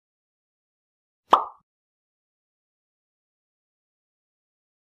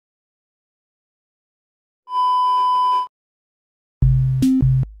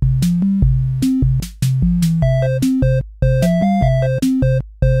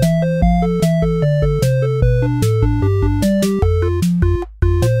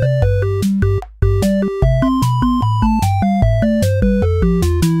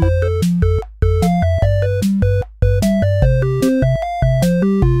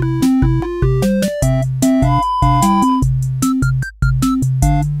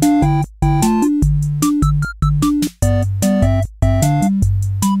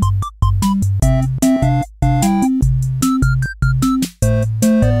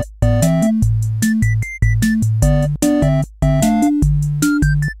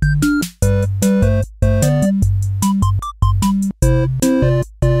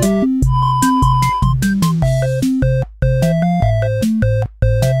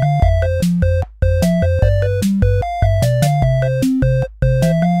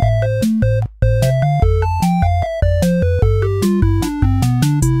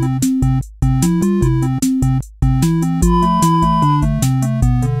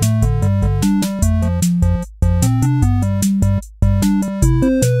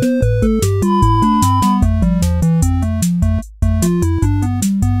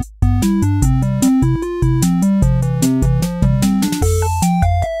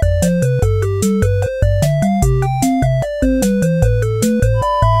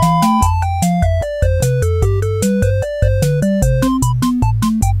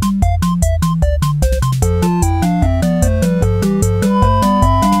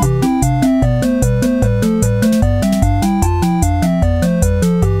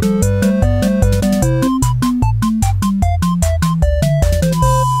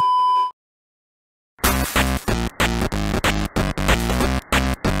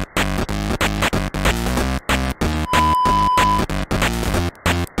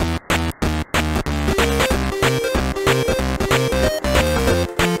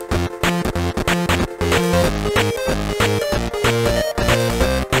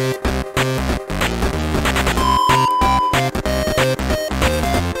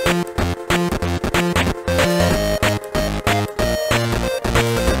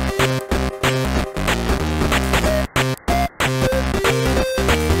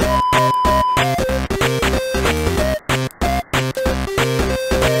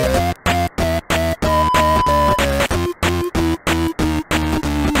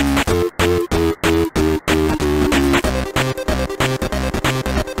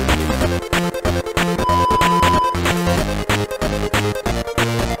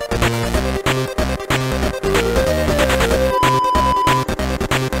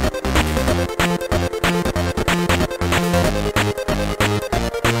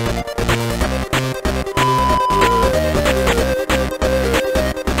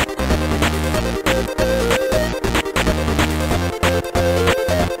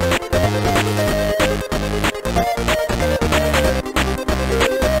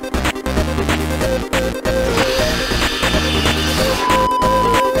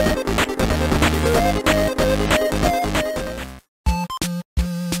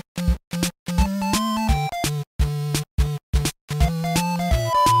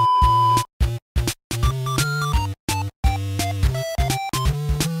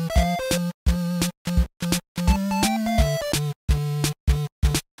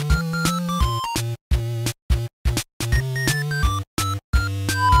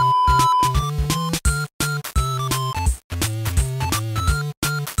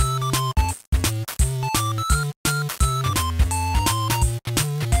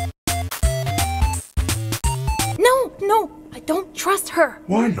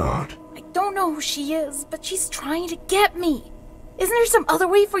Why not? I don't know who she is, but she's trying to get me. Isn't there some other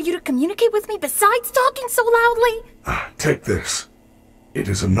way for you to communicate with me besides talking so loudly? Take this. It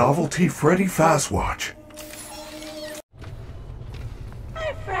is a novelty Freddy Fazwatch.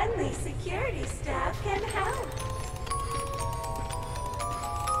 Our friendly security staff can help.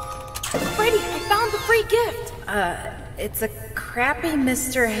 Freddy, I found the free gift. It's a crappy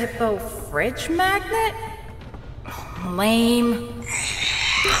Mr. Hippo fridge magnet? Lame.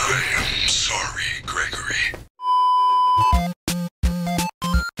 I am sorry, Gregory.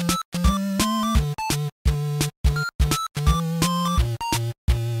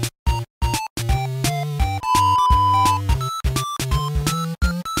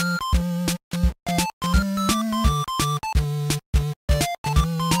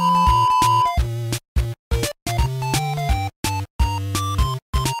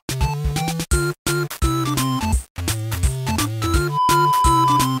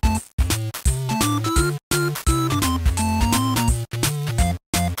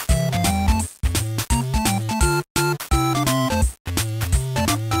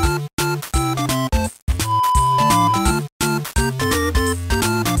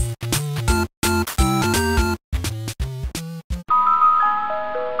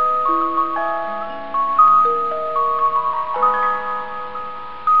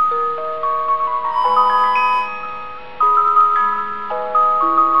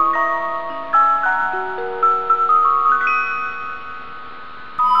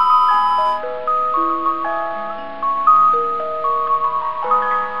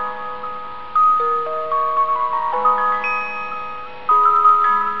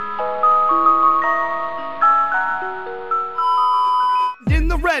 In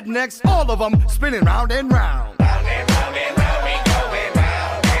the rednecks, all of them spinning round and round.